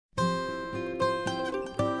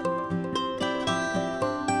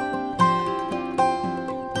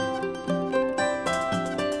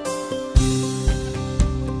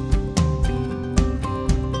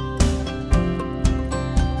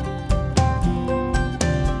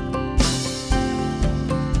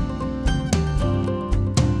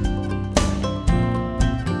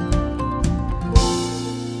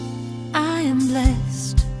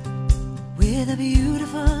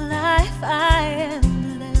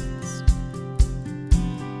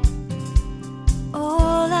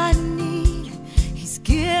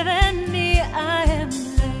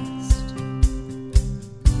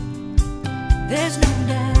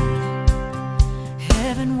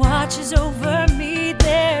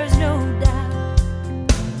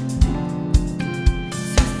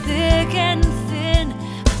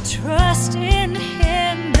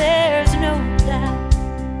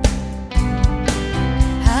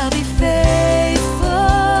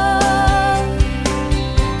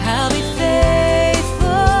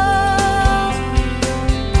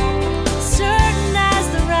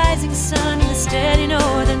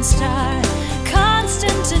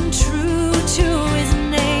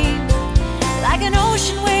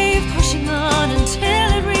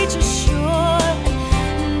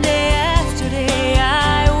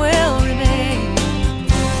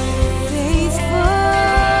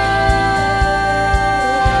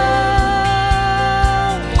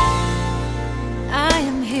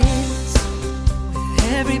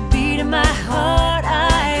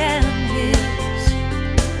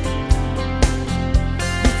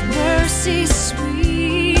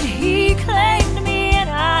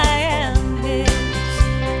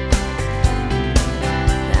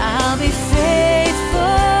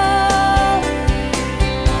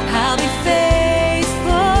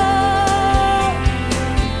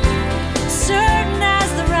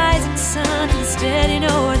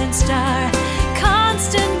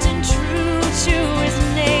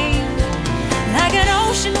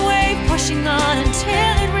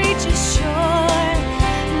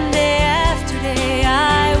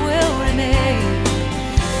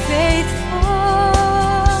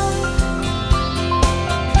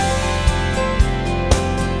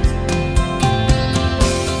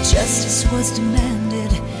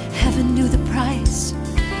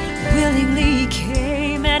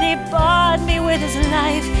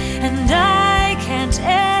and I can't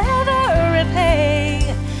ever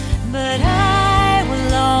repay, but I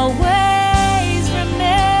will always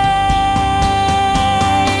remain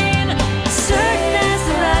certain as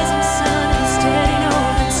the rising sun and steady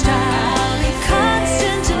northern star,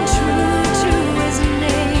 constant and true to his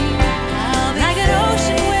name, like an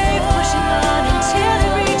ocean wave pushing on until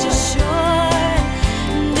it reaches shore.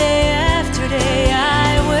 Day after day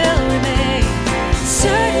I will remain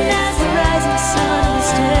certain as the rising sun and the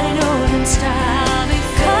steady northern star,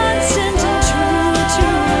 constant and true to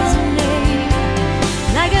his name,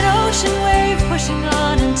 like an ocean wave pushing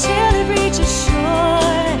on until it reaches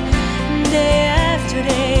shore. Day after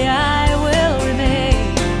day I will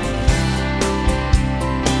remain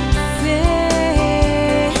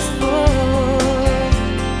faithful.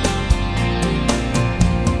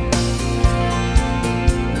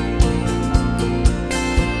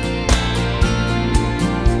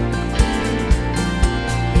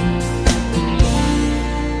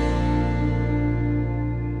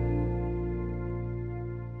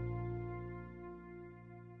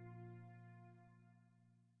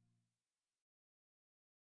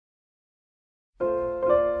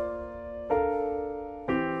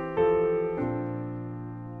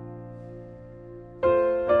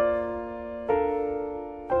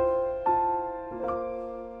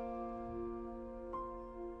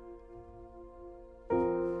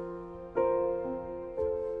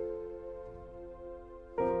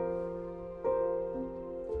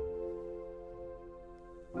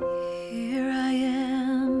 Here I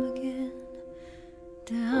am again,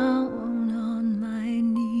 down on my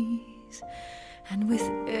knees, and with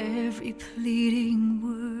every pleading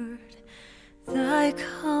word, thy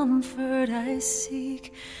comfort I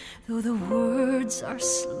seek. Though the words are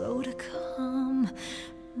slow to come,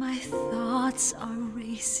 my thoughts are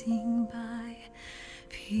racing by.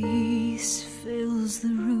 Peace fills the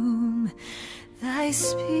room, thy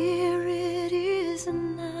spirit is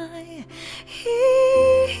nigh.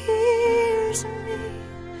 He hears me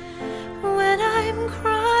when I'm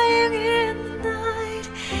crying in the night.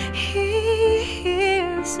 He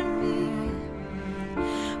hears me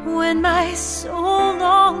when my soul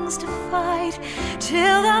longs to fight,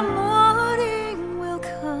 till the morning will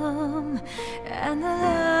come and the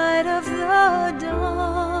light of the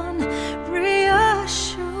dawn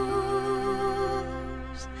reassures.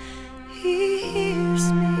 He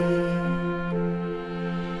hears me.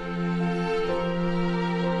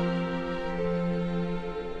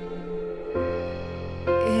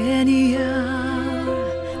 Any hour,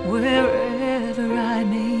 wherever I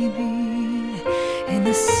may be, in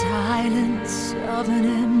the silence of an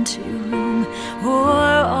empty room or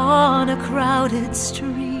on a crowded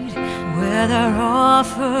street, whether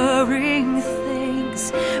offering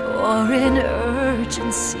thanks or in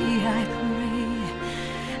urgency I pray,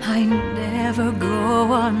 I never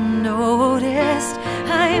go unnoticed,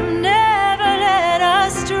 I'm never led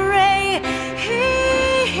astray. He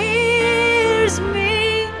hears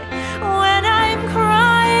me when I'm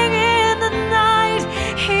crying in the night.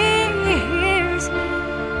 He hears me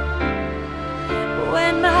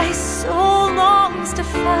when my soul longs to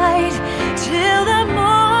fight, till the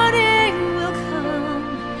morning will come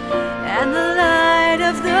and the light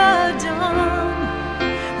of the dawn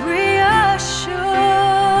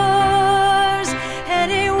reassures.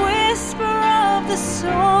 Any whisper of the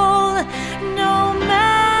soul, no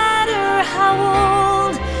matter how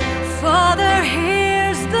old, Father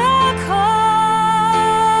hears the call.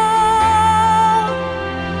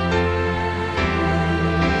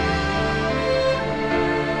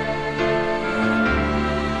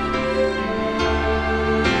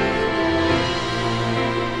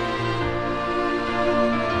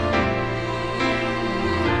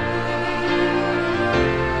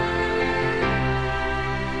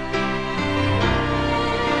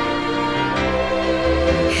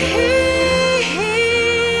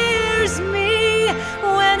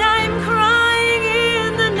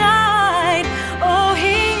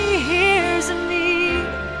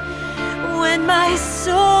 My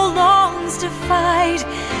soul longs to fight,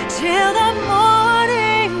 till the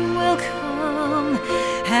morning will come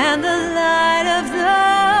and the light of the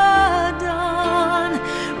dawn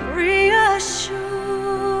reassures.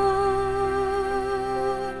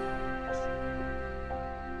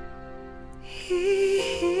 He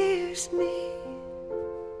hears me.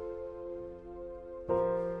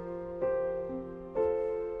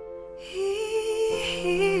 He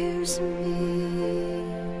hears me.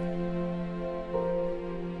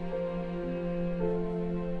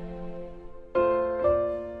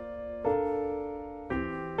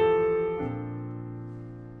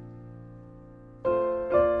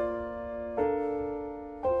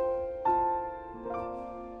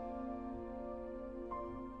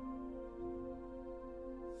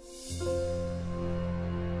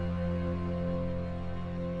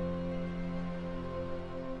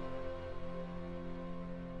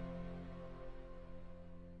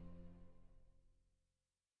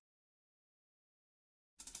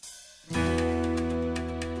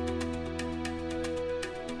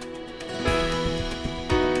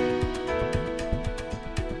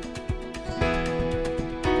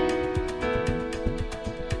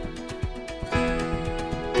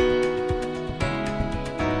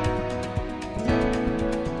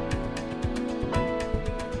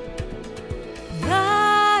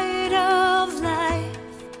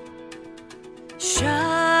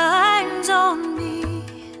 shines on me.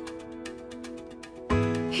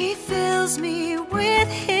 He fills me with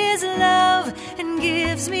His love and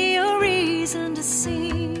gives me a reason to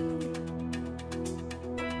sing.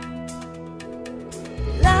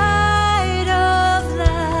 Light of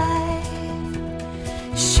life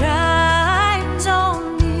shines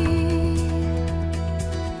on me.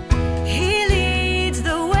 He leads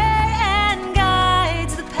the way and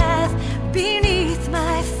guides the path beneath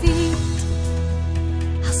my feet.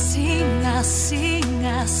 I'll sing, I'll sing,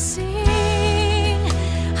 I'll sing.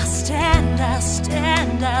 I'll stand, I'll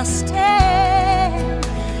stand, I'll stand.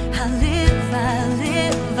 I live, I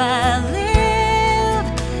live, I live.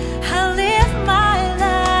 I live my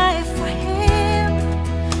life for Him.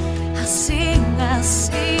 I'll sing, I'll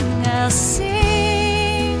sing, I'll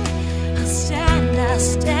sing. I'll stand, I'll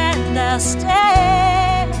stand, I'll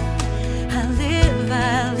stand. I live,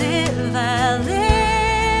 I live, I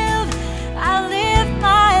live. I live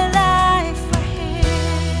my life for Him.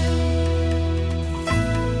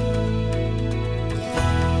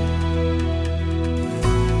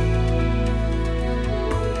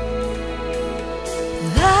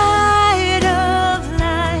 Light of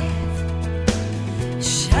life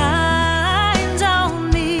shines on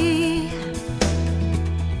me.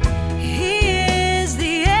 He is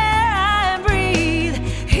the air I breathe.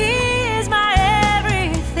 He is my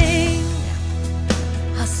everything.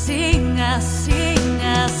 I'll sing, I'll sing,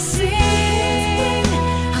 I'll sing.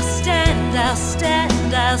 I'll stand, I'll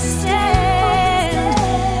stand, I'll stand.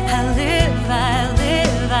 I live, I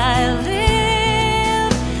live, I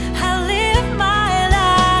live. I live my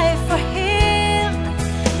life for Him.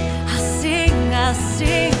 I'll sing, I'll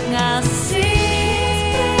sing, I'll sing.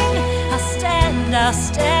 I'll stand, I'll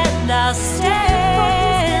stand, I'll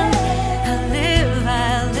stand. I live, I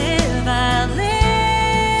live, I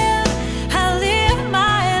live. I live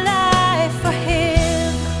my life for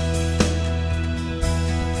Him.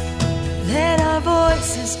 Let our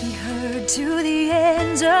voices be heard to the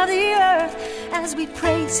ends of the earth as we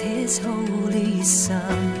praise His holy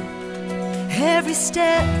Son. Every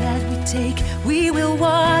step that we take, we will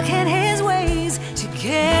walk in His ways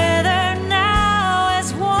together now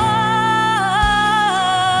as one.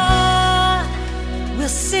 We'll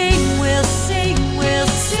sing, we'll sing, we'll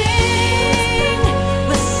sing.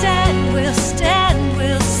 We'll stand, we'll stand,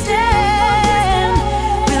 we'll stand.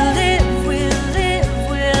 We'll live, we'll live,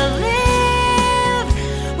 we'll live.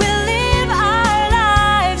 We'll live our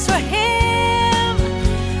lives for Him.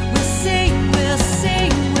 We'll sing, we'll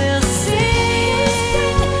sing, we'll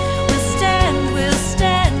sing. We'll stand, we'll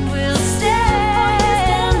stand.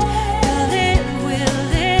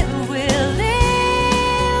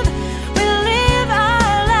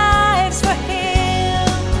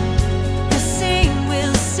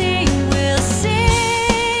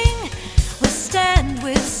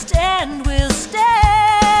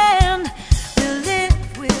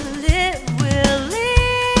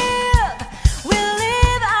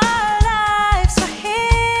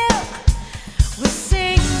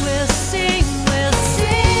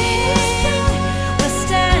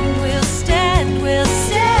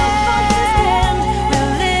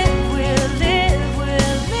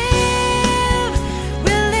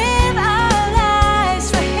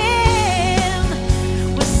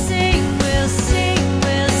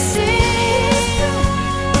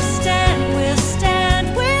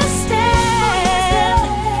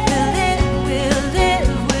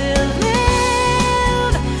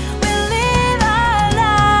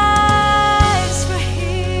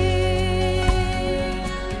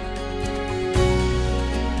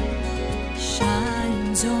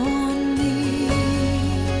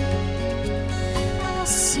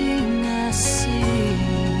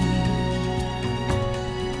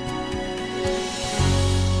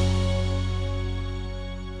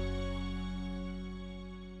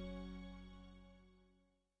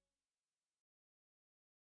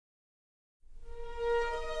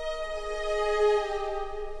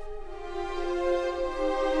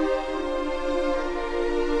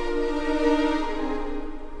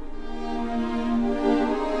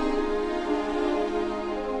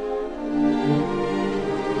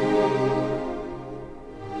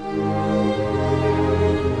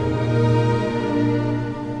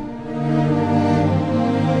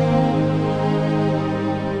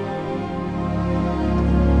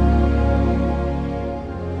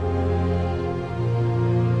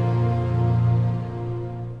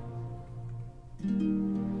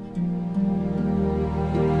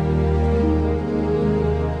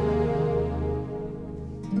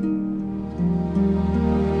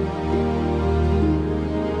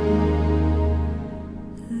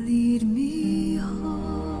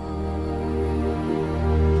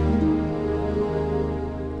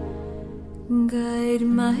 Guide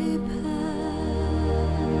my path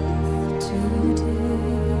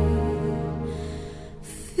today.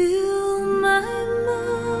 Fill my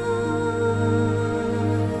mind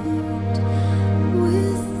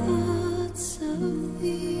with thoughts of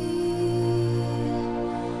thee.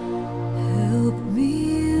 Help me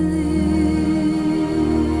live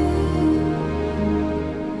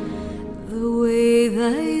the way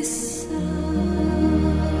thy Son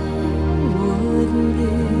would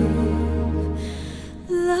live.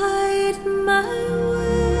 Light my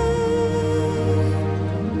way,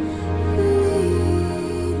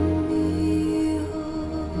 lead me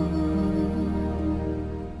home.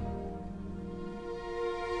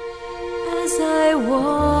 As I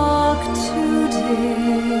walk today,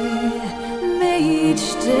 may each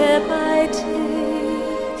step I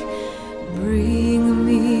take bring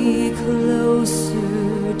me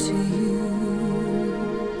closer to you.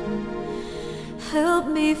 Help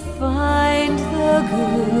me find the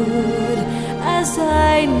good as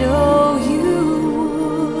I know you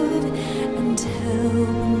would, and help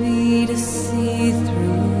me to see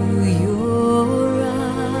through your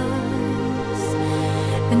eyes,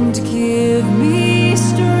 and give me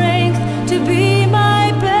strength to be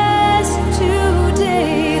my best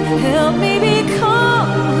today. Help me become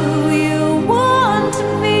who you want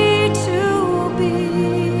me to be.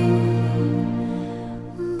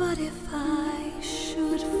 But if I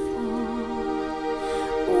should fall,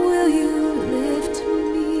 will you lift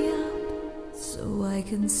me up so I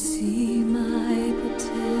can see my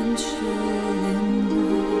potential in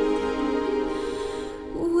love?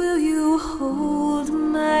 Will you hold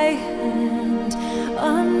my hand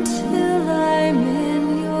until I'm in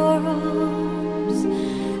your arms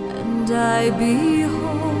and I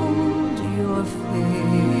behold your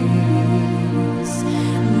face?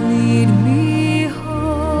 Lead me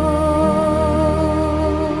home.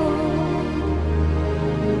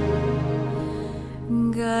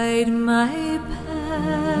 Guide my path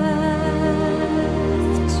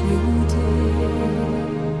today.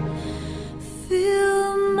 Fill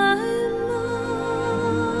my mind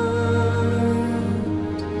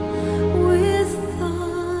with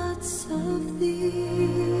thoughts of thee.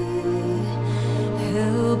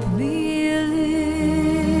 Help me live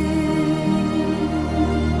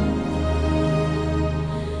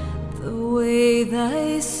the way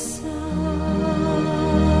thy Son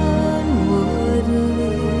would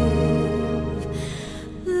live.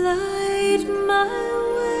 Light my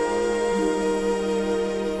way,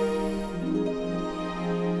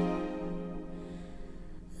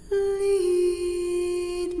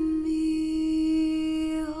 lead me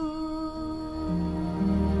home.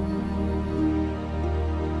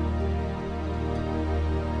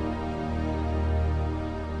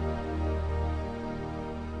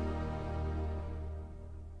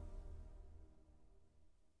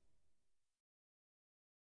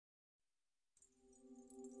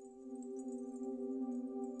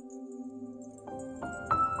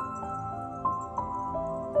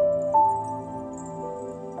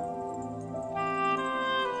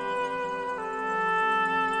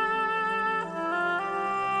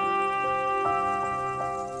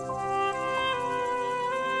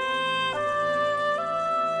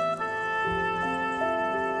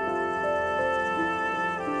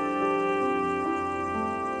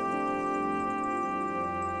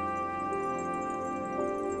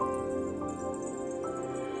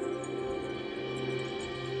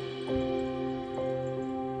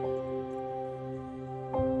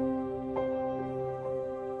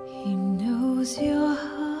 He knows your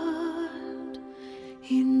heart,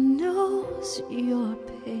 he knows your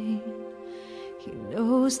pain, he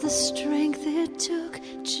knows the strength it took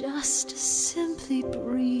just to simply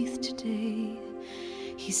breathe today.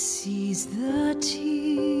 He sees the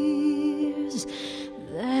tears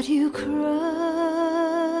that you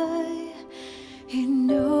cry, he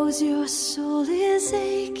knows your soul is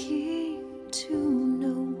aching to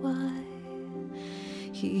know why.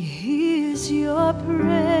 He hears your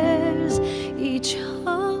prayers, each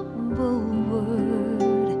humble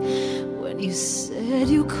word. When you said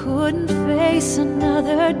you couldn't face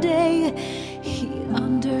another day, he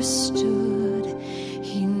understood.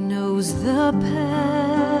 He knows the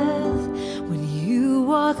path when you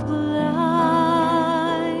walk blind.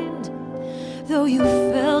 Though you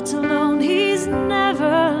felt alone, he's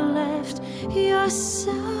never left your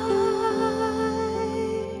side.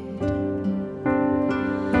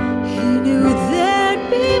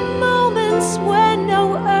 When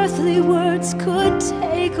no earthly words could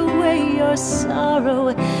take away your sorrow,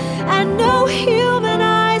 and no human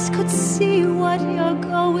eyes could see what you're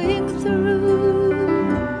going through.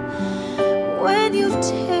 When you've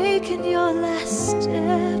taken your last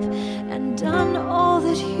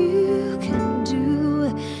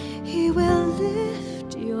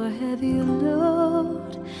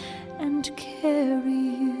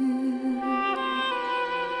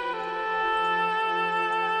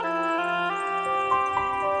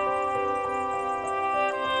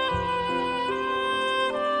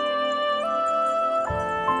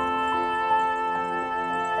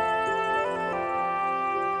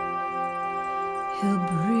He'll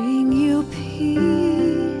bring you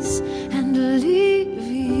peace and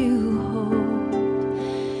leave you hope.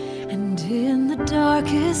 And in the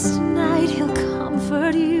darkest night, He'll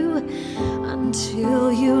comfort you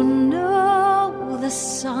until you know the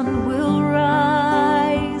sun will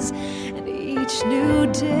rise. And each new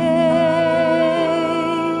day,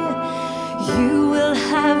 you will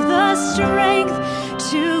have the strength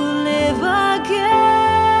to live again.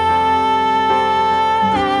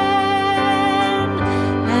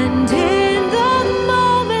 And in the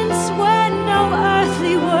moments when no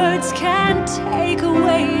earthly words can take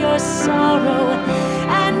away your sorrow,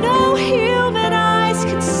 and no human eyes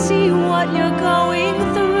can see what you're going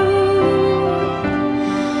through,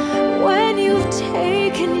 when you've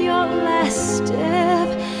taken your last step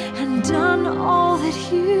and done all that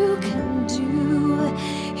you can do,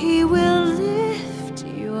 He will lift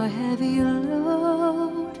your heavy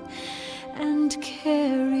load and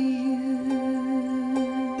carry you.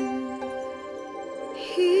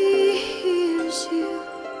 He hears you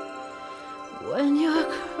when you're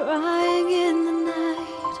crying in the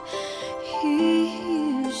night. He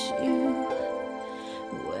hears you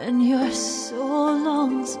when your soul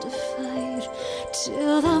longs to fight,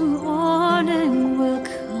 till the morning will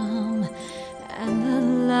come and the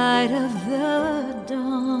light of the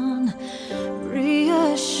dawn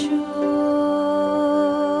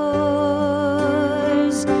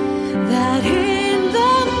reassures that in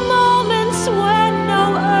the moments when no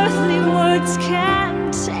earthly words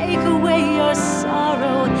can take away your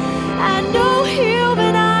sorrow, and no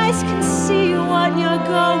human eyes can see what you're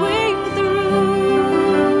going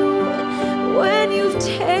through, when you've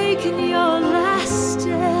taken your last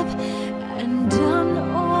step and done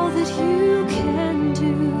all that you can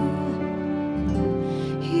do,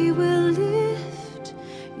 He will lift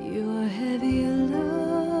your heavy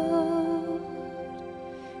load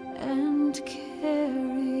and carry you.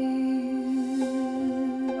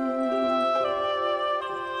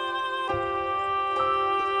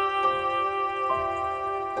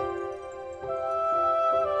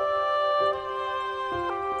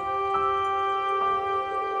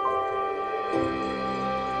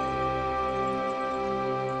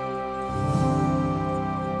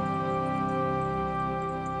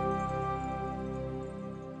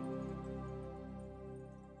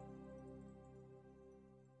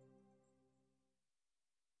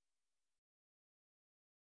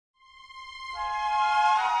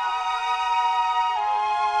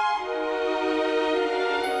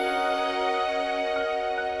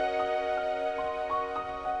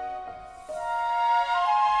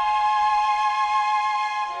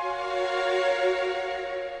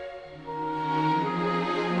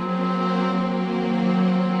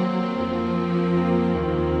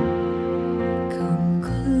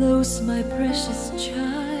 My precious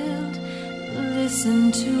child,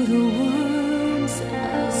 listen to the words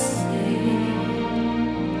I'll say.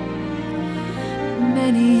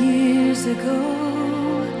 Many years ago,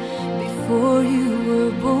 before you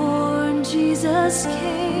were born, Jesus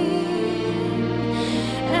came,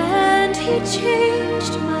 and He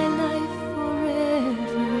changed my life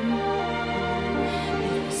forever.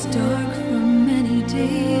 It was dark for many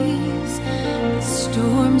days, the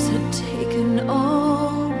storms had taken all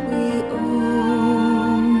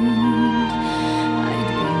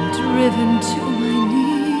driven to my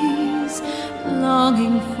knees,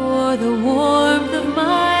 longing for the warmth of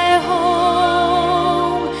my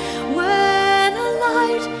home, when a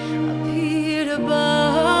light appeared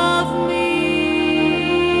above me.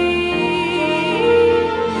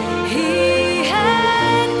 He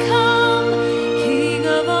had come, King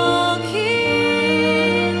of all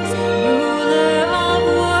kings, ruler of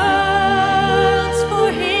worlds, for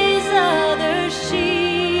His other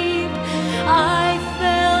sheep. I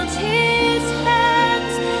felt His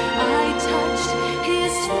hands, I touched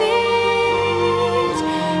His feet,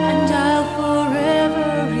 and I'll forever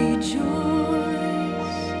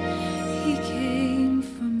rejoice. He came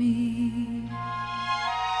for me.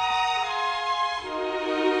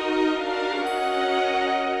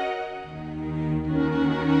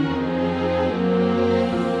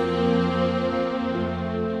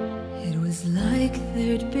 It was like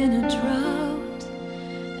there'd been a drought,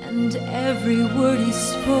 and every word He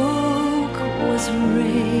spoke was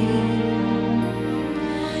rain,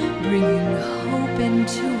 bringing hope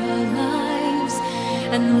into our lives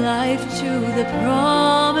and life to the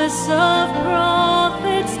promise of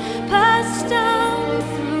prophets passed down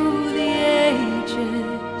through the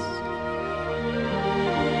ages.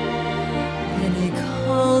 Then He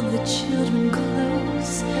called the children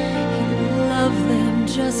close, He loved them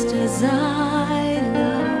just as I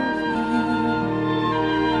love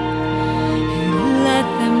you. He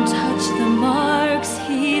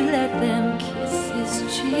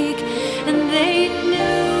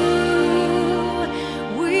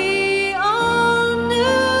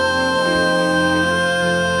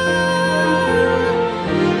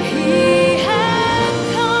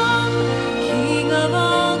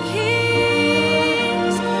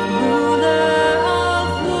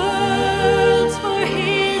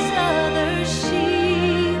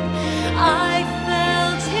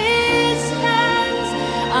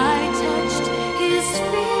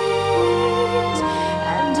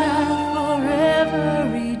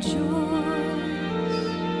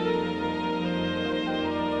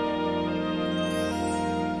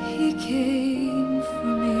He came for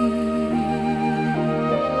me.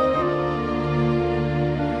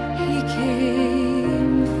 He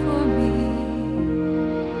came for me.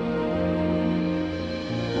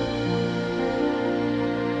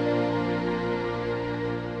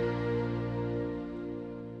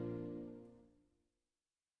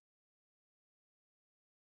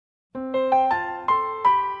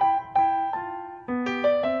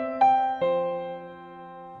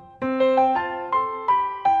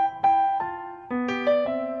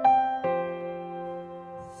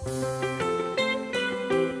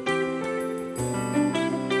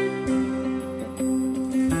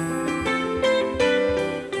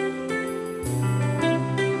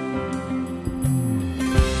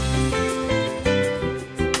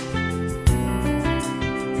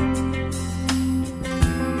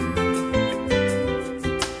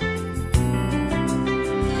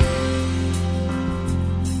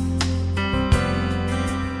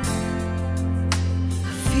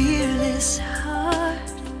 Fearless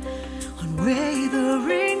heart,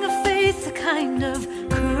 unwavering faith, the kind of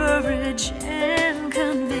courage and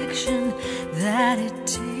conviction that it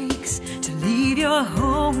takes to leave your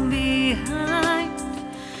home behind.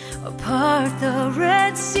 Apart the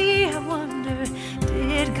Red Sea, I wonder,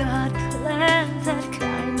 did God plant that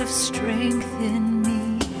kind of strength in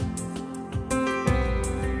me?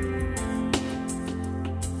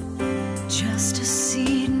 Just a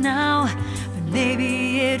seed now, but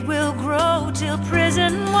maybe it will grow till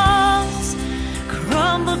prison walls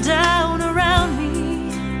crumble down around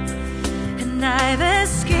me, and I've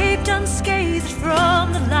escaped unscathed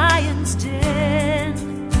from the lion's den.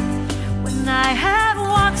 When I have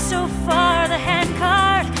walked so far, the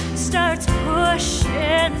handcart starts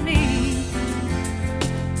pushing me.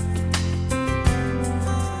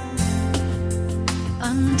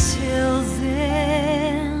 Until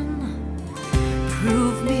then,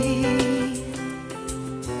 prove me.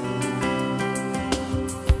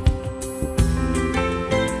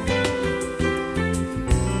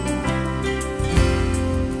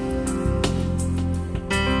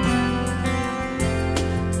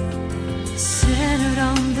 Centered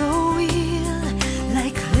on the wheel,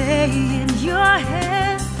 like clay in your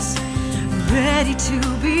hands, ready to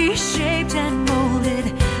be shaped and molded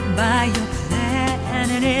by your plan.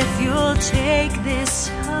 And if you'll take this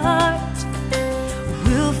heart,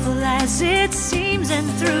 willful as it seems, and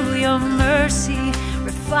through your mercy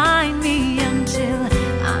refine me until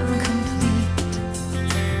I'm complete.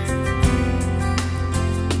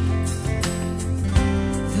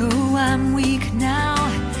 Though I'm weak now,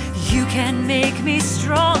 you can make me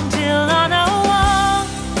strong till on the wall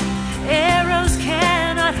arrows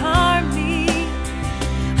cannot harm me,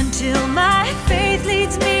 until my faith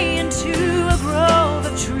leads me into a grove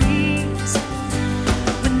of trees.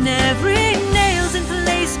 When every nail's in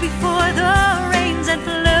place before the rains and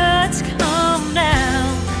floods come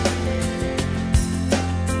down.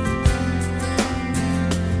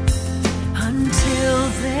 Until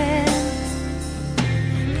then,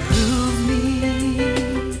 prove me.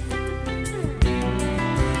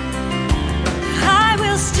 I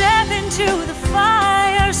will step into the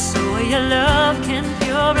fire so your love can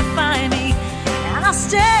purify me, and I'll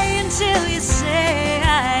stay until you say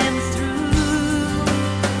I am through.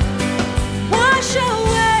 Wash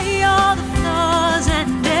away all the flaws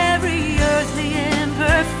and every earthly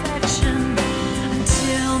imperfection,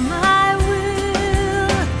 until my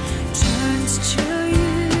will turns to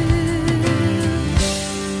you,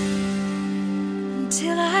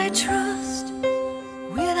 until I trust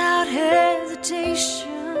without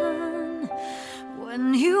hesitation,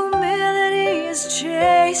 when humility has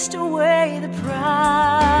chased away the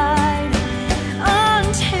pride,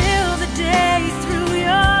 until the day through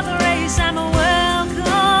your grace I'm welcome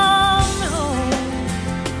home.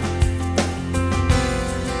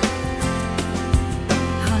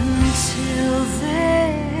 Until then,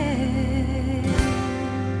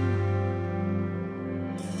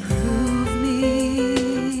 prove me.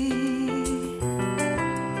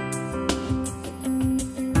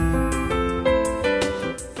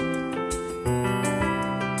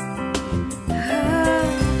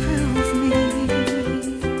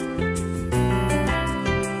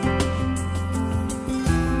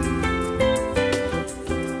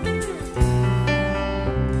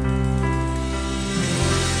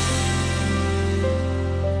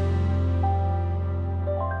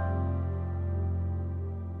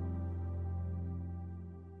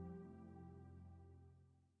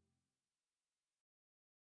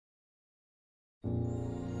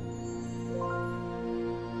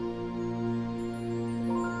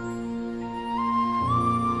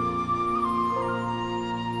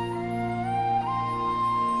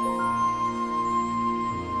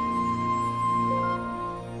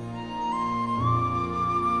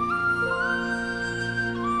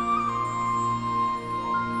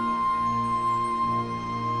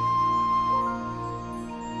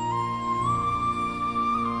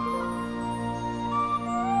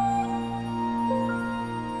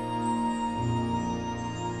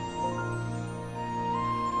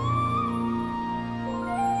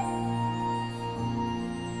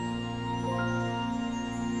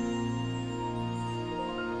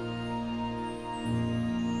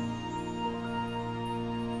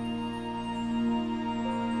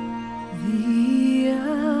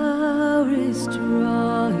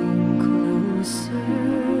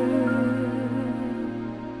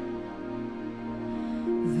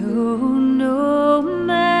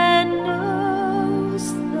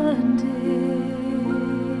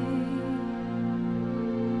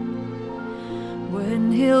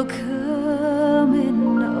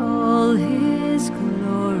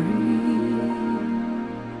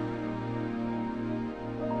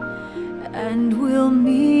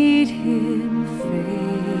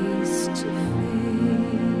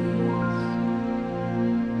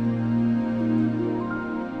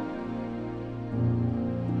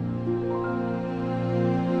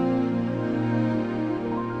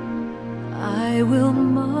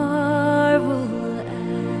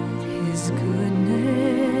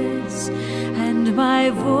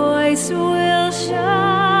 voice will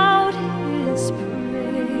shout his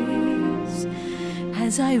praise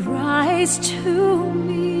as I rise to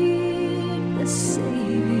meet the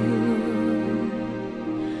Savior.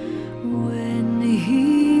 When he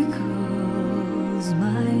calls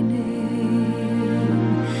my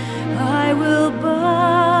name, I will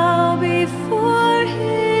bow before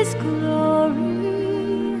his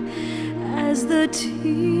glory as the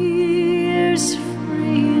tears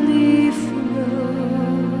freely flow.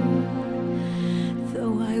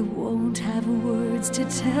 Though I won't have words to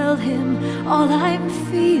tell him all I'm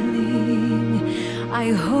feeling, I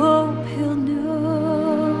hope he'll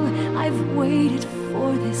know I've waited for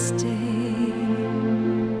this day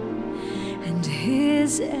and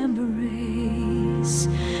his embrace.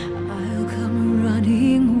 I'll come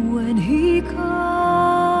running when he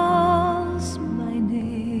calls my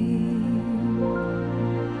name.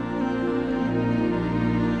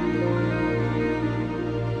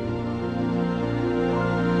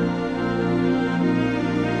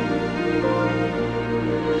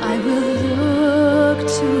 I will look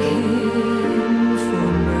to him for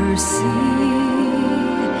mercy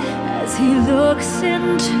as he looks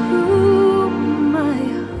into my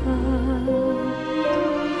heart.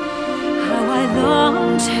 How I long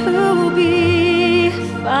to be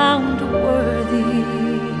found worthy,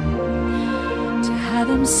 to have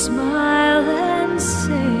him smile and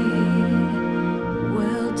say,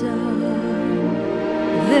 well done.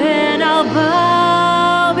 Then I'll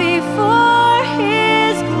bow before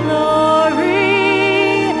his glory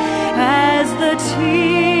as the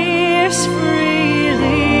tears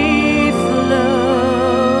freely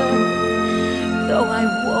flow. Though I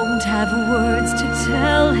won't have words to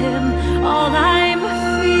tell him all I'm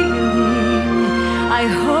feeling, I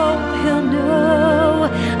hope he'll know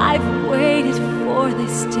I've waited for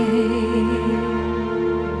this day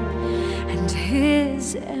and his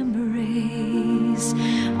embrace.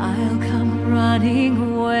 I'll come running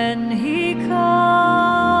when he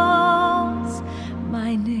calls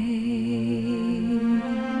my name.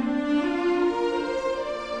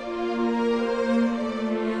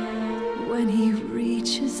 When he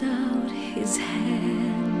reaches out his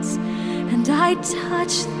hands and I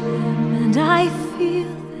touch them and I feel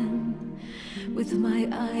them, with my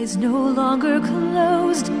eyes no longer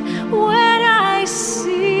closed, when I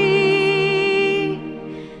see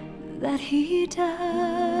that he died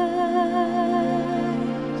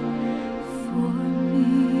for me,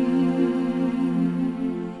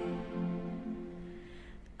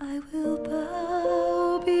 I will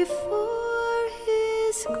bow before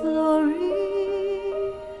his glory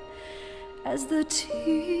as the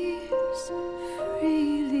tears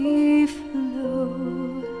freely flow.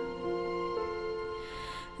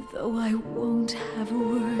 Though I won't have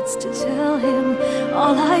words to tell him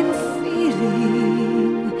all I'm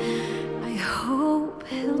feeling, I hope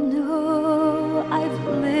he'll know I've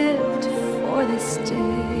lived for this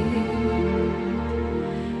day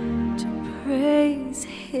to praise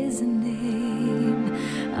his name.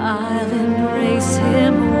 I'll embrace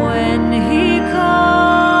him when he calls.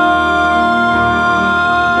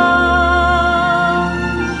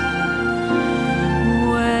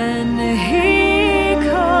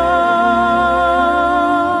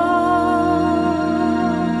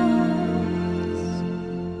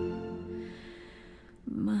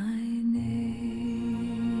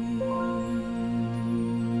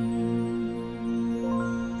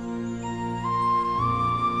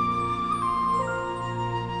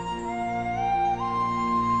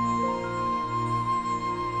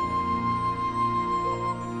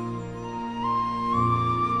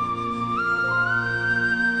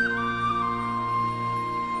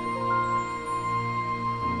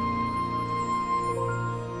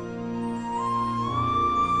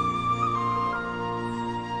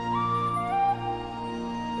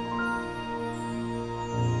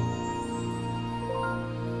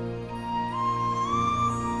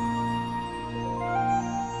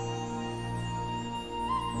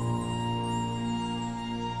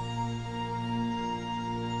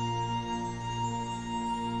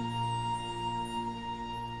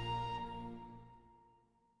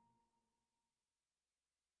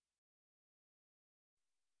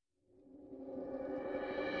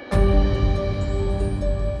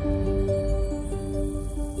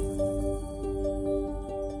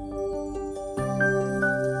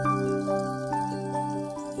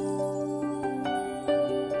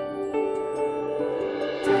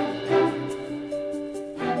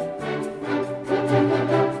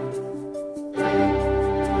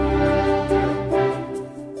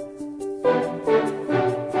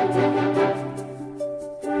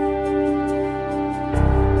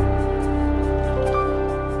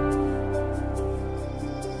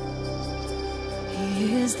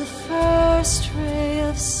 is the first ray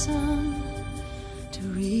of sun to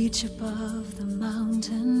reach above the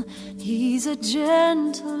mountain. He's a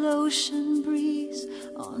gentle ocean breeze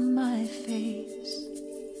on my face.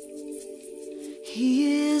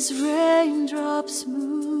 He is raindrops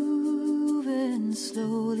moving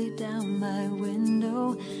slowly down my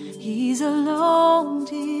window. He's a long,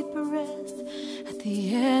 deep breath at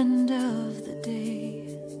the end of the day.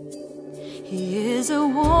 He is a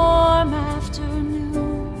warm afternoon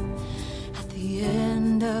at the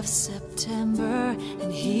end of September,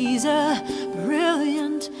 and he's a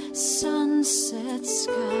brilliant sunset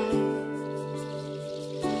sky.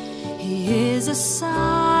 He is a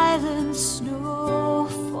silent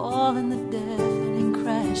snowfall in the deafening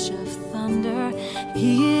crash of thunder.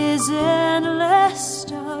 He is endless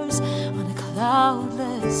stars on a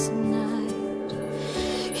cloudless night.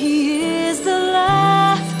 He is the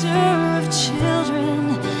laughter of children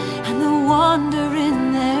and the wonder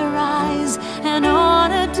in their eyes. And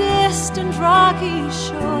on a distant rocky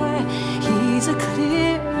shore, he's a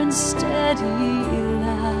clear and steady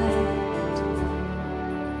light.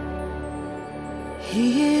 He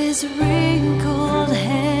is wrinkled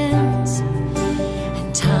hands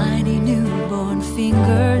and tiny newborn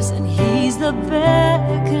fingers, and he's the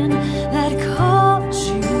beacon that calls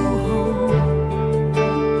you home.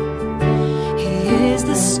 He is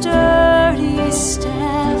the sturdy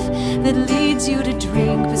staff that leads you to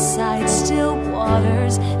drink beside still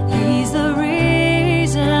waters. He's the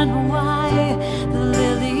reason why the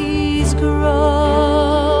lilies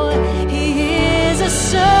grow. He is a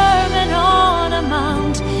sermon on a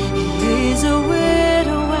mount. He is a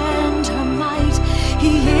widow and her mite.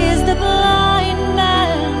 He is the blind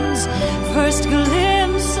man's first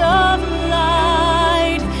glimpse of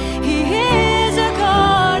light. He is a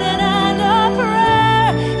garden and a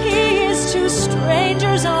prayer. He is two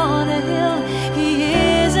strangers on a hill. He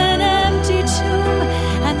is an empty tomb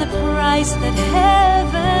and the price that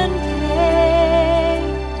heaven paid.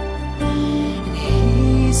 And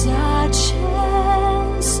he's our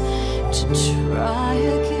chance to try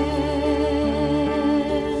again.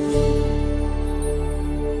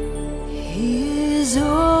 He is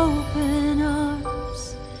open arms.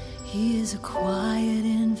 He is a quiet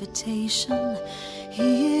invitation. He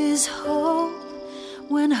is hope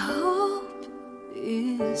when hope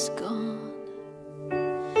is gone.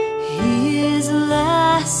 He is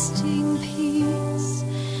lasting peace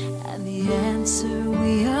and the answer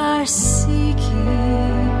we are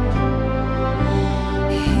seeking.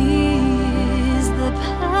 He is the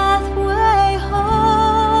pathway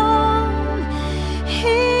home.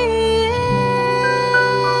 He is.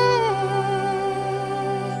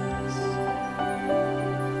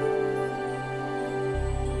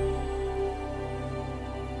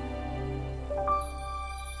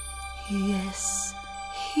 Yes,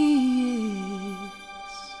 he is.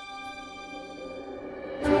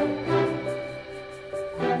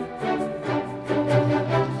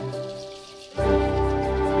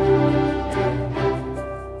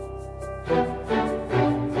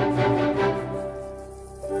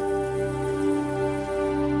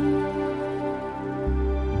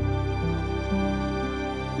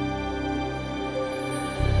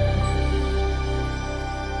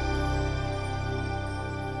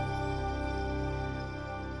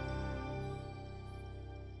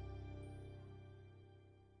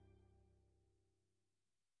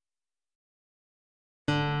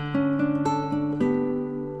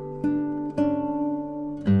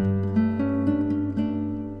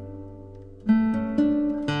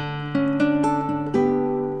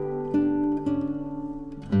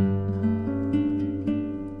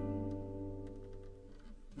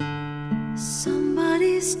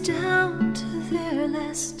 Somebody's down to their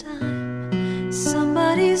last time.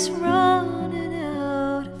 Somebody's running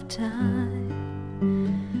out of time.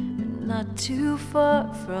 And not too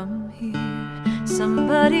far from here,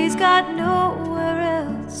 somebody's got nowhere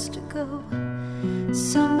else to go.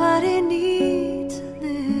 Somebody needs a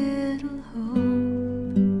little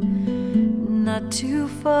hope. Not too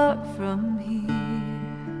far from here.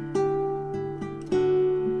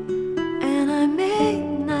 And I may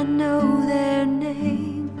not know their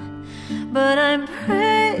name, but I'm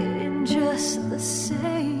praying just the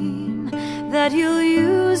same that you'll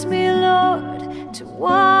use me, Lord, to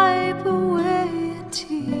wipe away a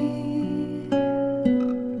tear.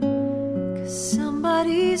 'Cause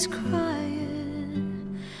somebody's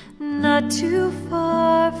crying not too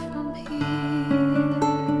far from here.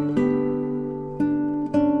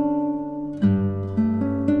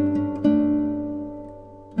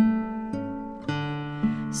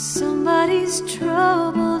 Somebody's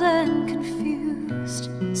troubled and confused.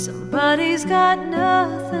 Somebody Somebody's got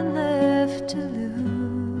nothing left to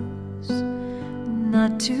lose.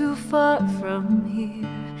 Not too far from here,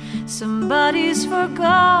 somebody's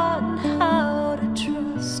forgotten how to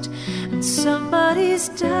trust, and somebody's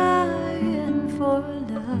dying for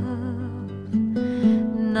love.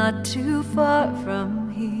 Not too far from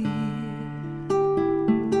here.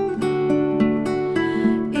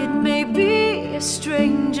 It may be a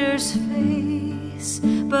stranger's face,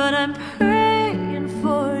 but I'm praying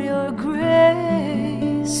for your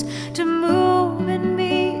grace to move in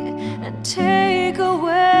me and take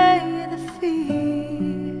away the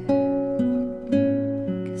fear.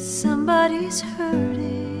 'Cause somebody's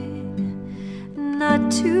hurting not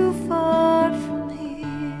too far from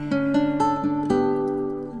here.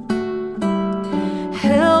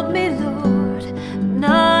 Help me, Lord,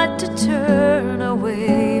 not to turn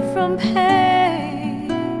away from pain.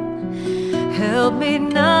 Help me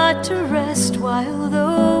not to rest while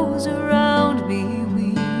those around me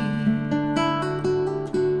weep.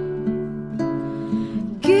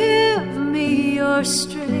 Give me your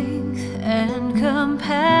strength and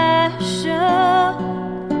compassion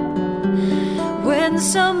when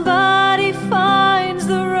somebody finds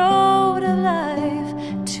the road of life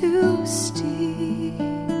too steep.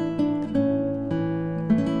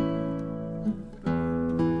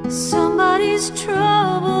 Somebody's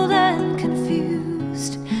troubled and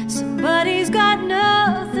confused. Somebody's got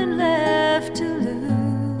nothing left to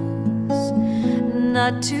lose.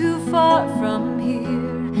 Not too far from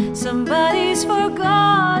here, somebody's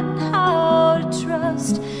forgotten how to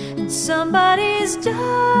trust, and somebody's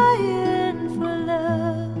dying for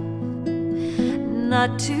love. Not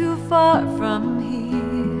too far from here.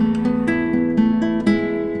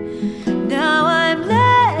 Now I'm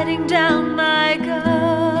letting down my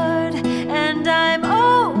guard, and I'm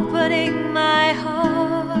opening my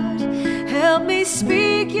heart. Help me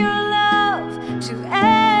speak your love to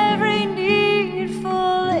every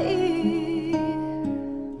needful ear.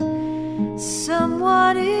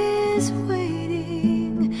 Someone is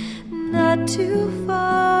waiting not too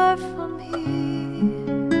far from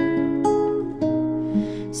here.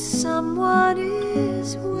 Someone is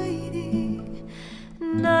waiting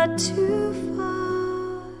not too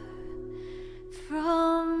far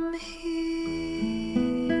from here.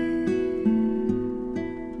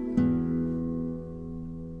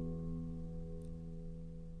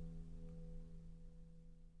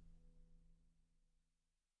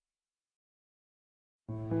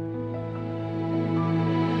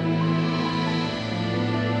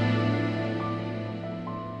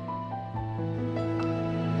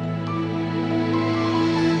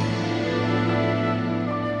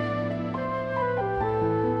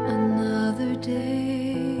 Another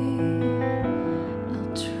day,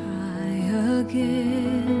 I'll try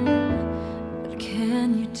again. But can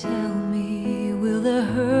you tell me, will the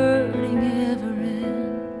hurting ever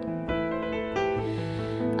end?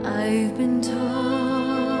 I've been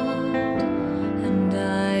taught and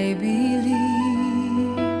I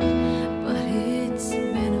believe, but it's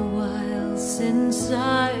been a while since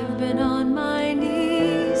I've been on my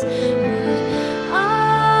knees. But I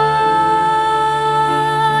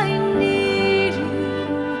need you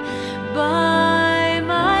by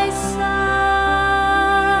my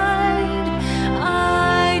side. I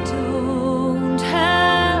don't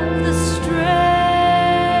have the strength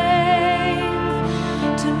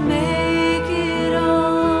to make it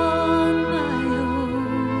on my own.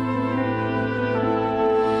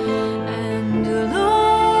 And Lord,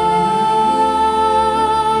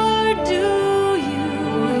 do you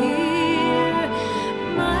hear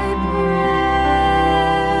my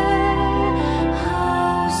prayer?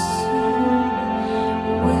 How soon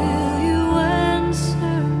will you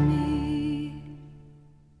answer me?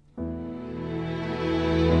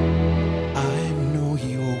 I know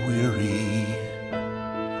you're weary.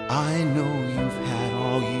 I know you've had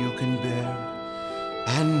all you can bear.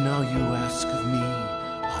 And now you ask of me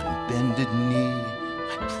on bended knee.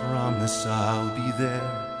 I promise I'll be there.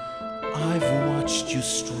 I've watched you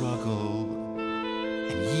struggle,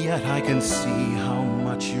 and yet I can see how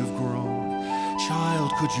much you've grown. Child,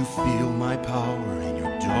 could you feel my power in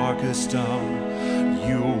your darkest hour?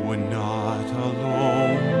 You were not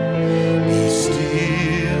alone. Be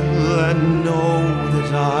still and know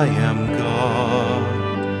that I am God.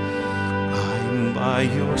 I'm by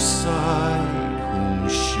your side, whom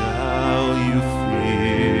shall you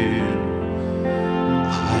fear?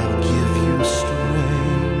 I'll give you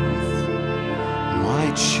strength, my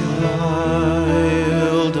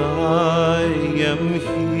child, I am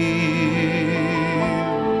here.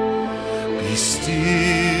 Be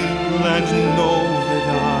still and know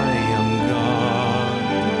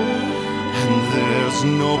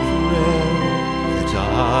There's no prayer that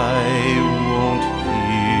I won't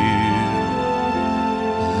hear.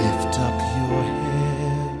 Lift up your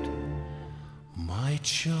head, my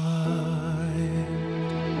child.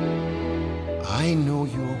 I know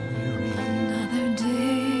you're weary. Another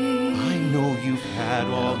day. I know you've had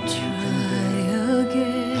all you can bear.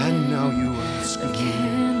 Again. And now you ask of me,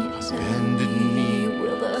 bended knee,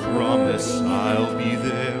 promise I'll be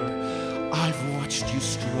there. I've watched you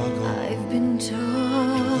struggle. I've been told.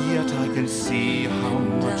 Yet I can see how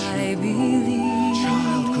much I you believe.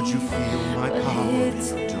 Child, could you feel my power in It's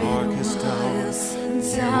the been darkest a while hour?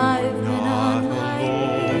 since You're I've been not on my alone.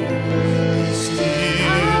 own. Be still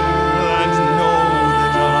and know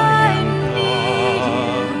that I am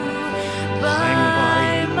God.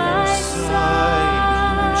 I'm by your side.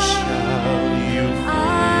 Whom shall you I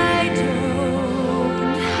fear?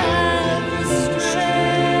 don't have the strength.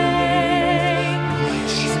 My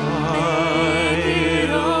child, I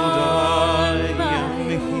am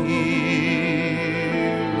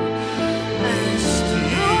here. Be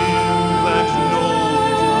still and know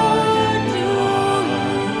that I am God.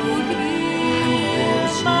 And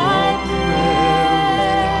there's no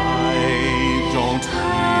prayer that I don't hear.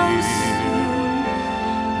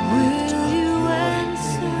 Lift up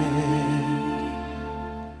your head,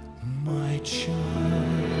 my child.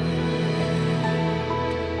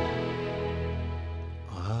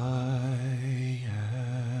 I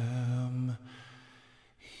am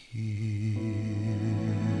here.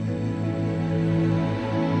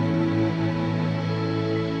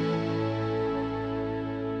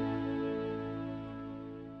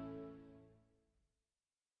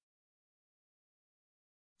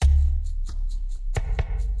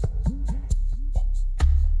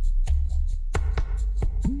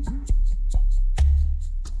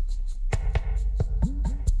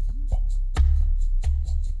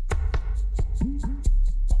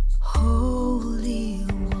 Holy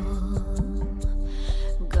One,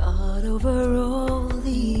 God over all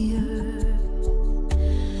the earth,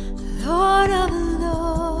 Lord of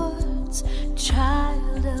lords,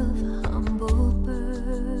 child of humble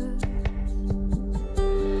birth,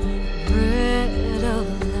 bread of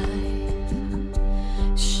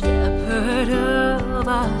life, shepherd of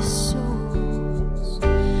our souls,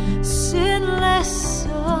 sinless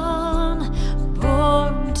Son,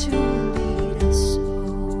 born to lead us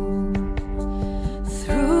home.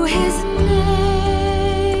 Through His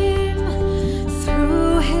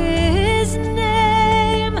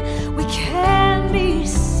name, we can be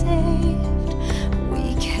saved.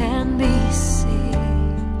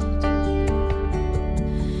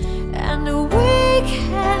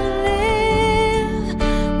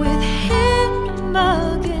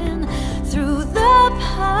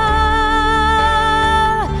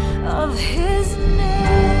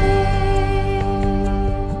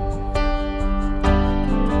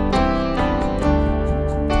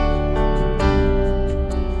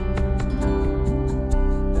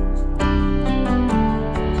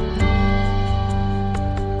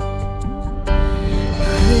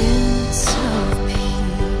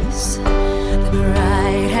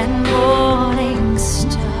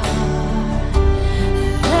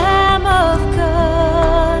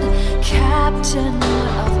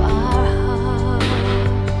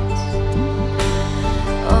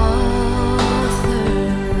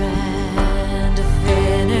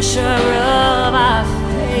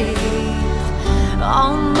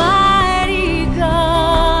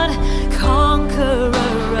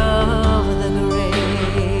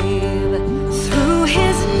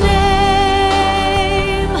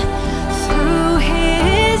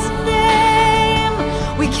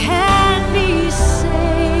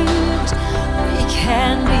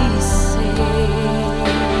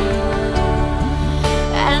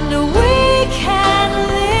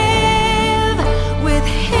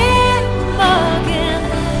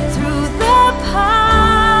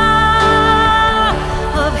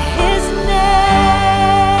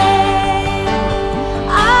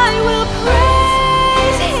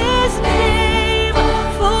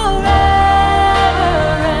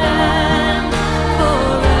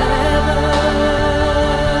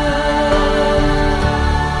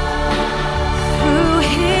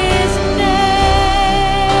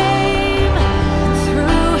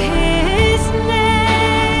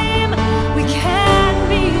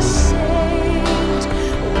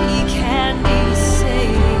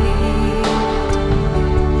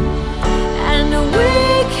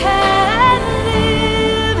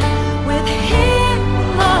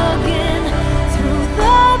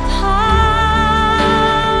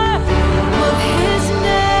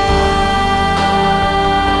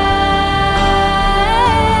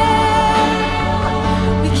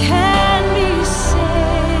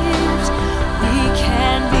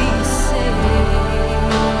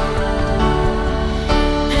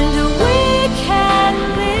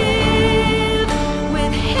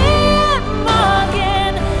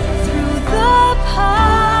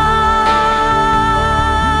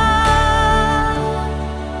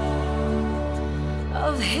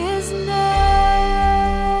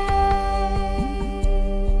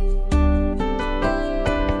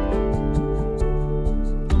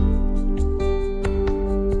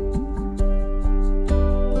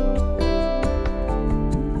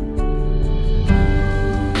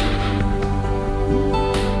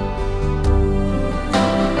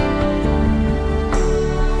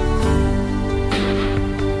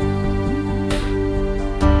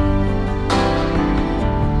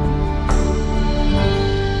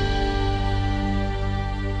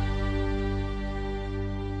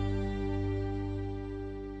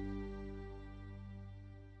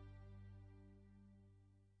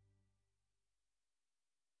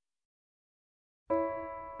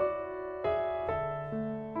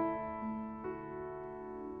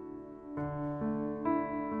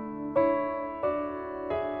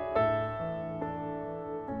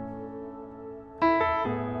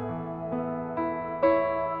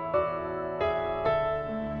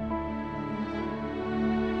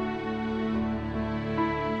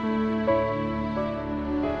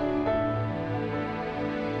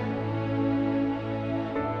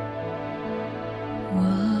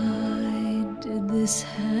 this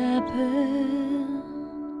happen?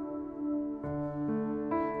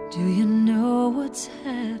 Do you know what's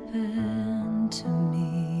happened to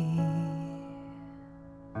me?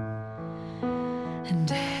 And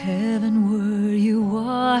heaven, were you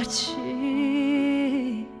watching?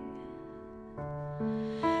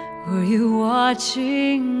 Were you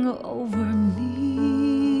watching over me?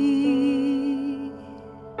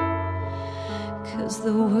 'Cause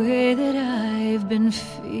the way that I've been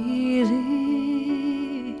feeling,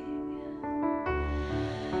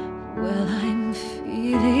 well, I'm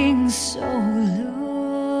feeling so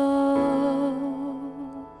low.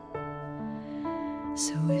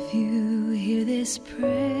 So if you hear this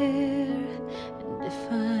prayer, and if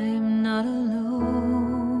I'm not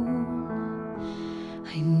alone,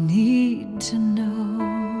 I need to know,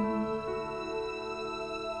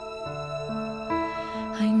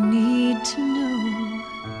 I need to know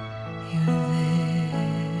you're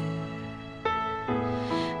there.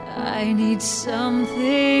 I need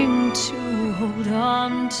something to hold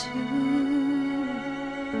on to.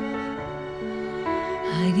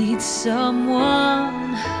 I need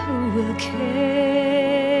someone who will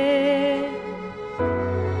care,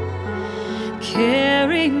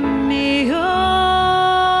 carry me on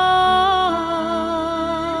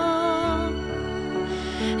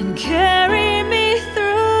and carry me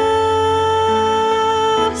through.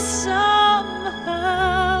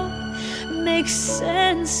 Somehow make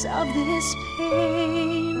sense of this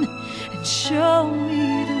pain and show me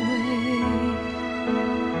the way.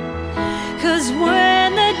 'Cause when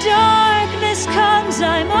the darkness comes,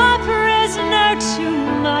 I'm a prisoner to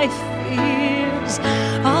my fears.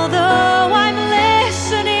 Although I'm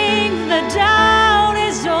listening, the doubt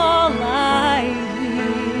is all I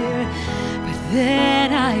hear. But then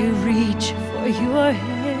I reach for your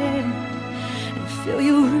hand and feel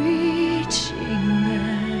you reaching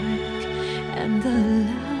back, and the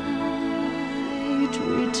light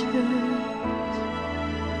returns,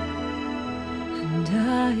 and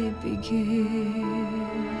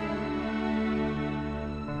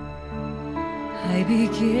I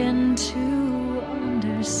begin to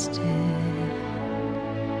understand.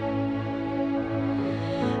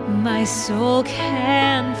 My soul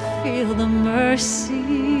can feel the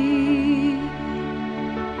mercy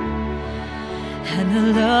and the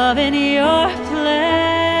love in your plan.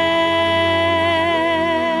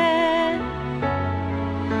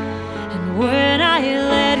 And when I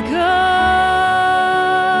let go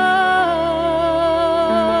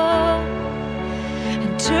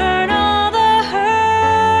and turn all the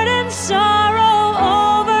hurt and sorrow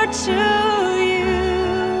over to you,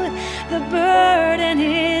 the burden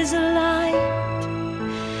is light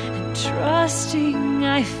and trusting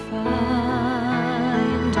I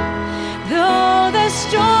find. Though the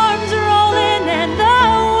storms roll in and the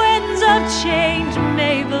winds of change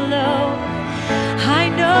may blow, I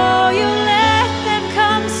know you let them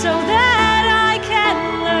come so that I can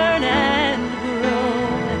learn and grow.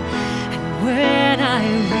 And when I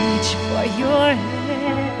reach for your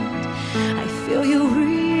hand, I feel you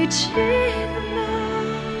reaching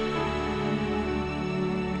back,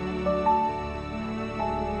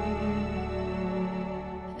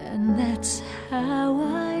 and that's how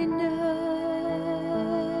I know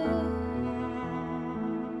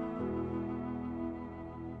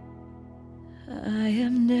I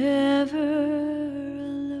am never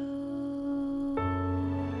alone.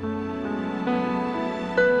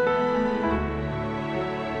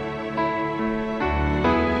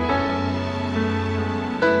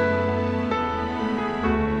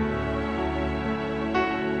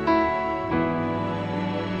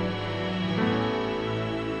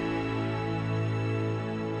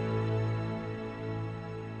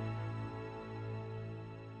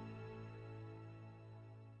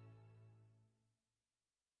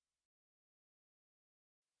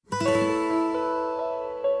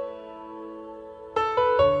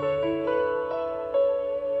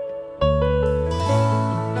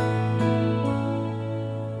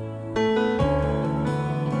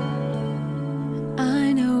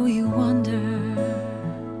 I know you wonder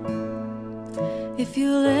if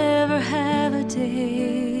you'll ever have a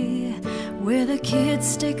day where the kids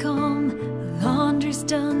stay calm, the laundry's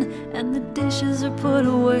done, and the dishes are put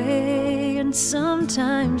away. And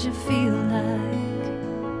sometimes you feel like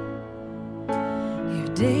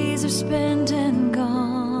your days are spent and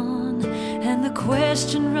gone, and the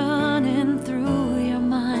question running through your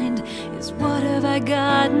mind is, what have I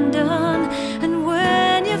gotten done? And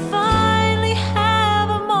when you finally have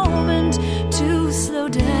a moment to slow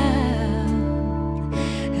down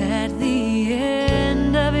at the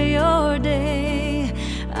end of your day,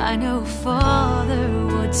 I know Father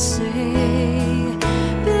would say,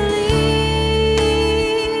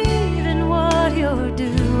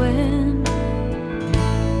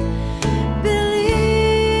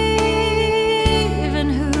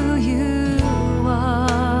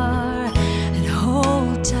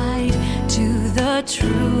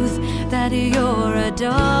 that you're a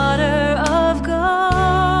daughter of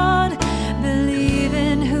God. Believe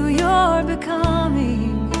in who you're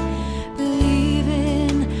becoming. Believe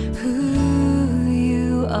in who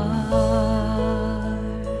you are.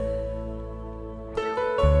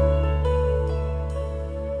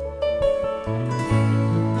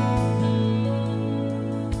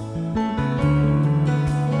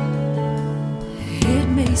 It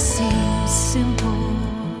may seem simple,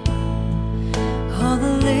 all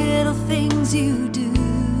the little things you do,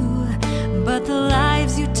 but the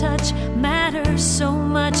lives you touch matter so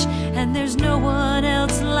much, and there's no one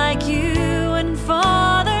else like you. And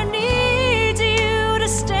Father needs you to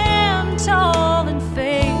stand tall and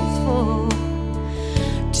faithful,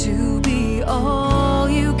 to be all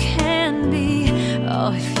you can be.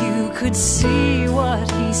 Oh, if you could see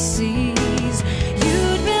what he sees,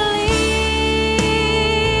 you'd believe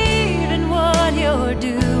in what you're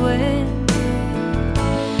doing.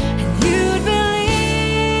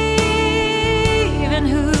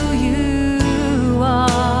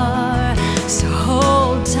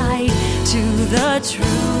 The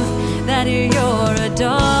truth that you're a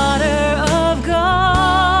daughter of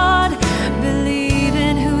God. Believe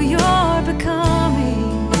in who you're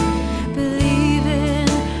becoming. Believe in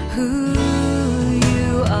who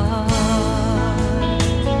you are.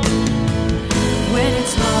 When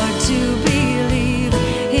it's hard to believe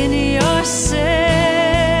in yourself,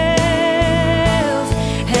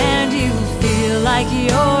 and you feel like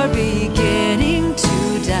you're beginning to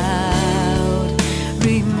doubt,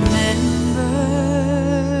 remember,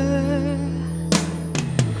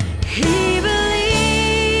 he believes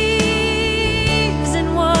in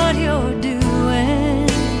what you're doing,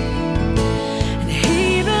 and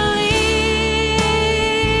he believes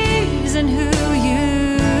in who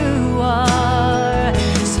you are.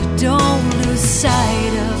 So don't lose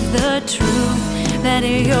sight of the truth that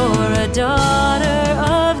you're a daughter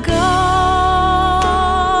of God,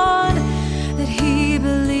 that he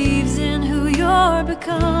believes in who you're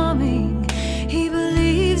becoming. He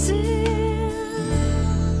believes in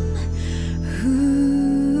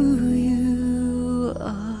who you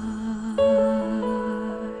are.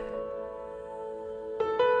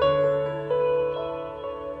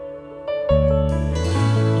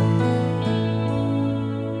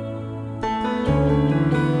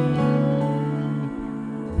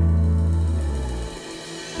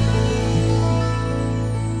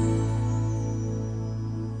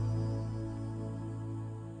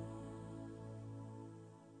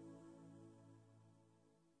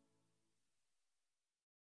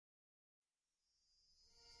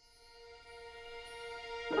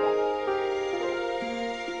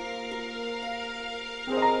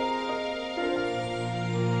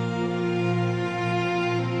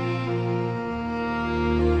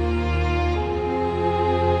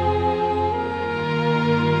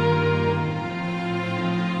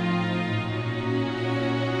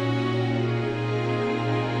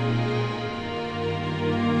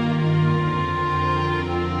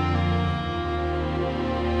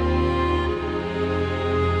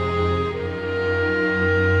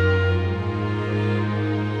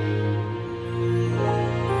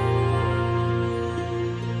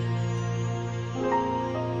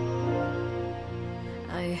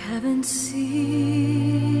 I haven't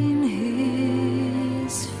seen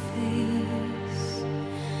his face,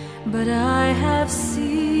 but I have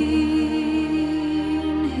seen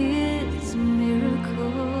his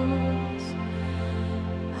miracles.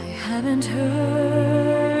 I haven't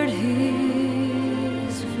heard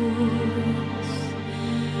his voice,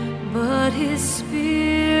 but his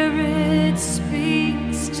spirit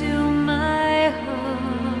speaks to my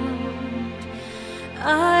heart.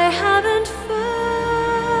 I haven't felt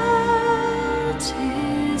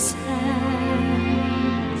his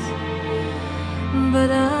hands, but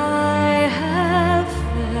I have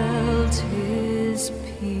felt his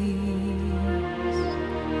peace.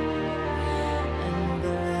 And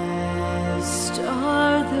blessed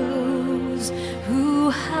are those who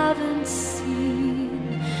haven't seen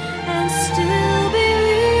and still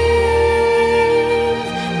believe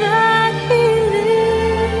that he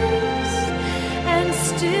lives, and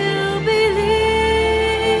still believe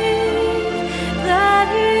that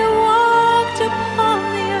he walked upon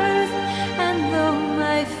the earth. And though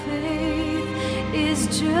my faith is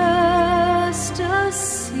just a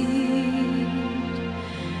seed,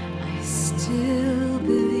 I still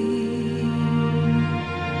believe.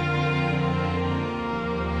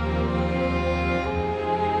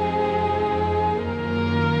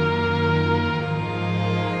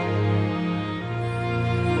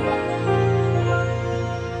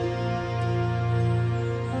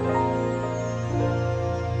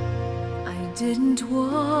 I didn't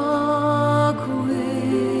walk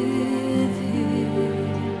with him,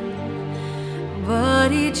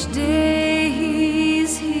 but each day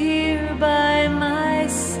he's here by my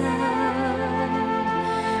side.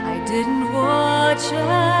 I didn't watch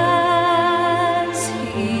as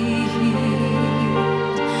he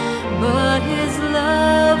healed, but his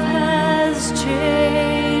love has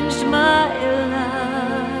changed my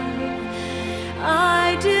life.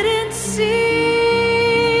 I didn't see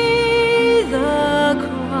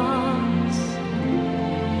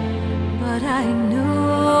but I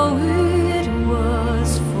know it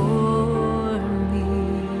was for me.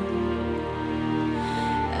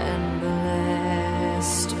 And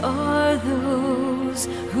blessed are those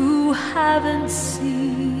who haven't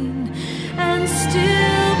seen and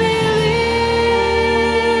still believe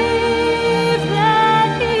that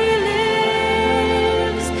he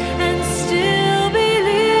lives, and still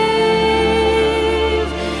believe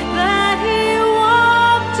that he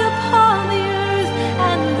walked upon the earth.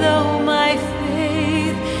 And though my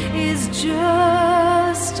faith is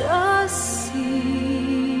just a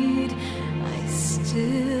seed, I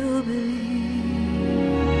still believe.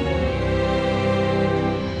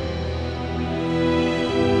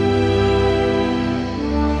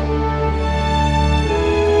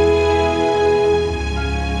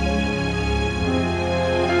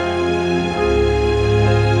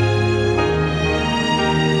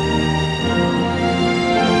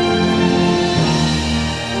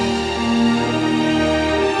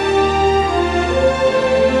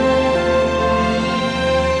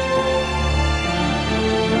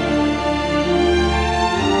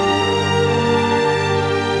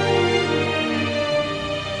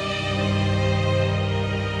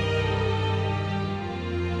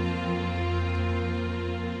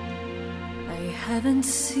 I haven't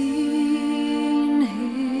seen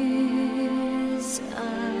his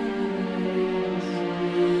eyes,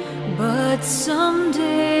 but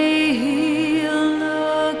someday he'll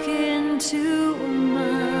look into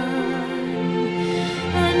mine,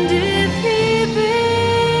 and if he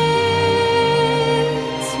bids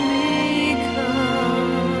me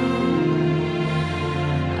come,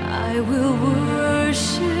 I will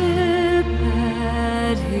worship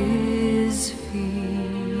at his feet.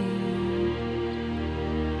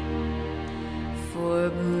 For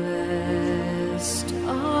blessed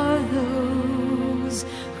are those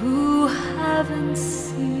who haven't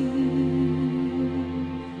seen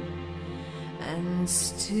and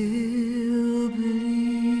still believe.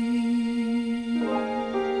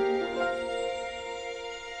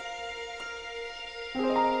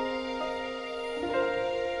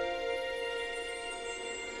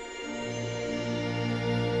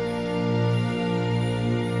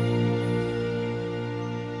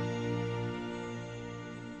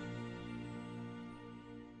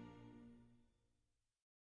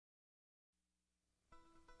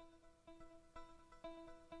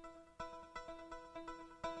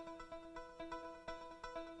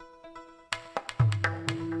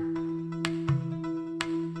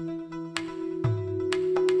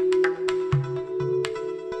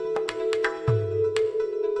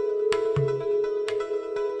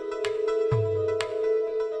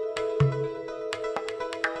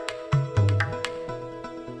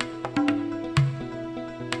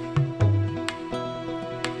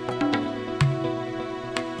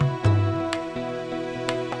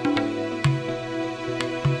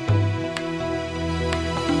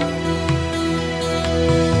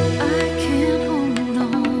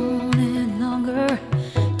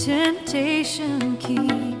 Temptation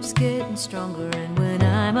keeps getting stronger, and when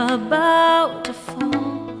I'm about to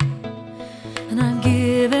fall and I've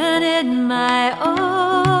given it my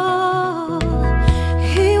all,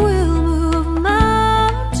 he will move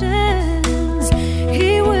mountains,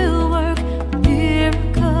 he will work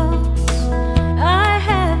miracles. I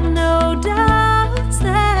have no doubts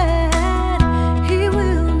that he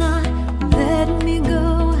will not let me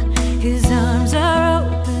go. His arms are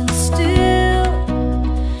open still,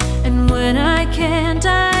 and when I can't,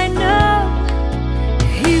 I know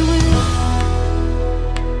he will.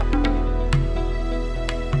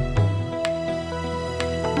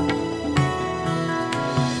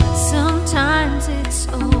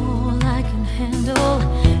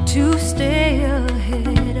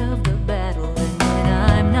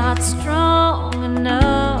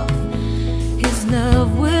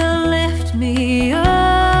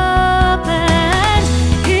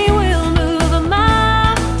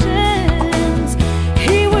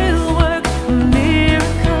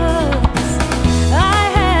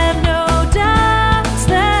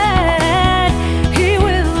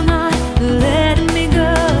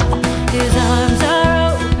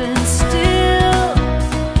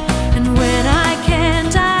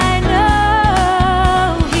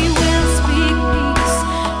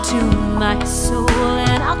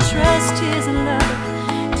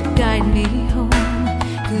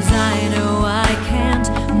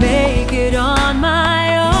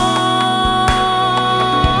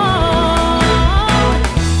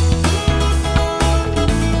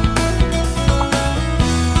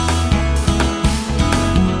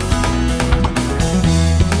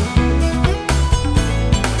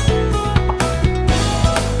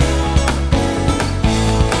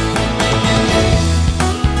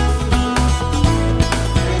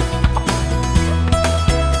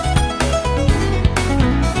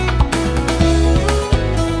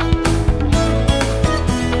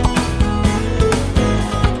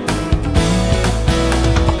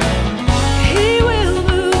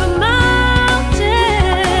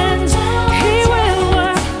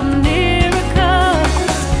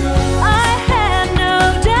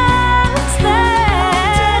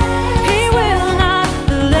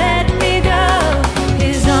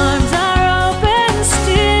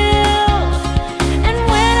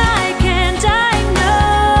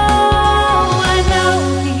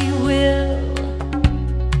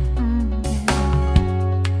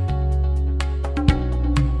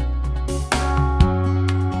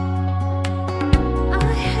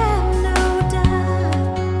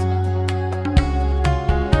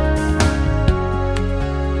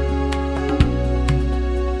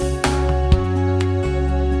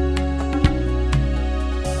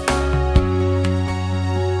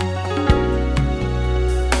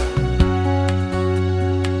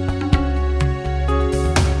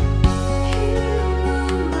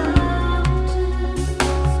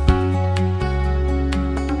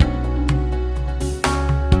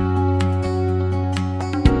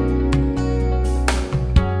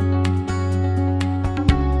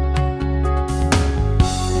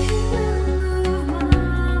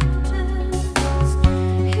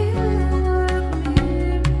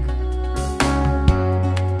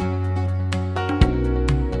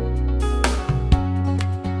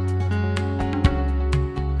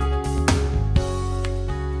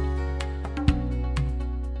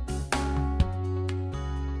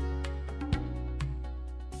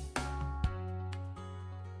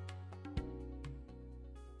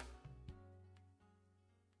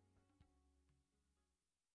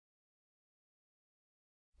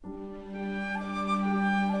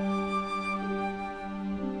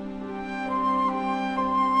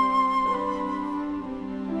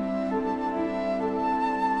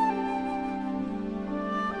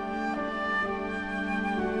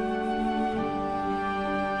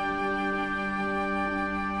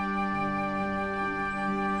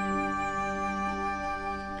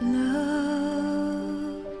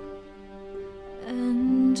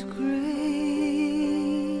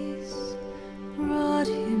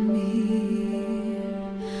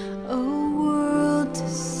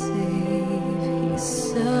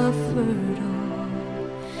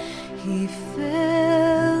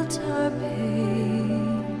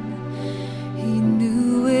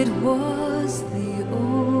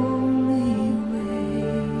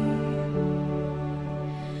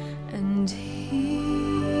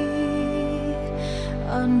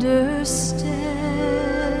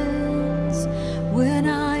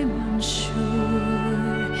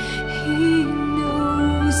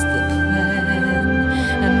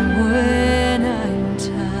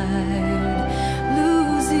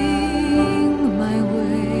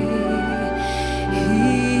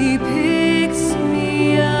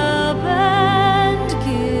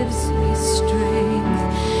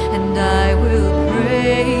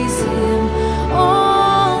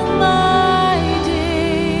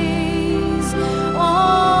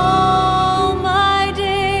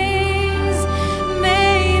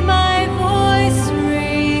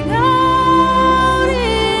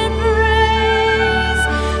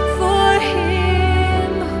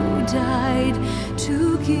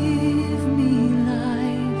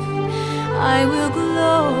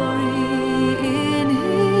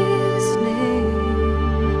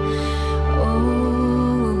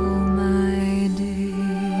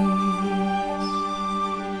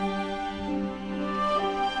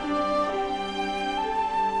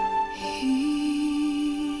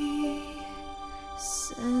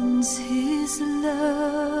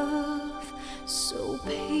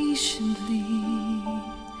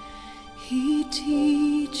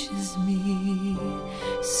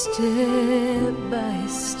 step by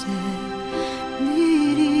step,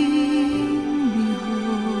 leading me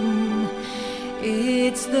home.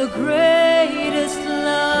 It's the great